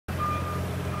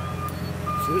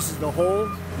So this is the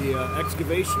hole, the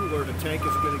excavation where the tank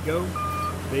is going to go.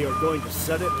 They are going to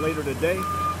set it later today.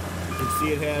 You can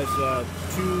see it has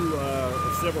two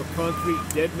or several concrete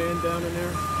dead men down in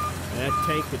there. And that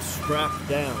tank gets strapped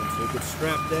down. So it gets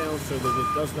strapped down so that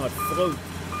it does not float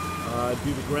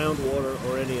due to groundwater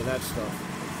or any of that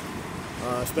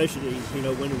stuff. Especially, you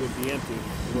know, when it would be empty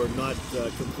or not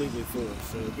completely full.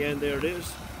 So again, there it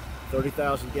is.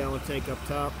 30,000 gallon tank up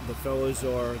top. The fellows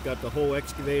got the hole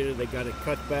excavated. They got it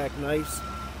cut back nice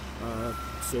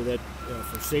so that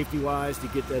for safety wise to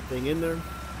get that thing in there.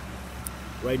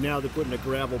 Right now they're putting a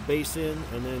gravel base in,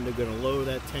 and then they're going to lower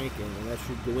that tank in, and that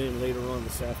should go in later on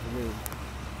this afternoon.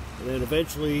 And then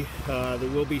eventually there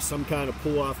will be some kind of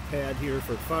pull-off pad here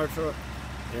for the fire truck,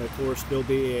 and of course there'll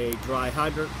be a dry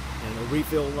hydrant and a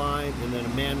refill line, and then a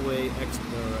manway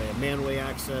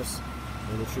access.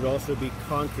 And there should also be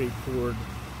concrete poured,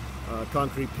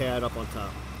 concrete pad up on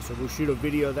top. So we'll shoot a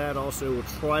video of that. Also, we'll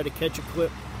try to catch a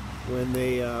clip when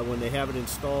they have it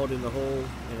installed in the hole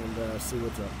and see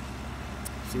what's up.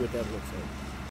 See what that looks like.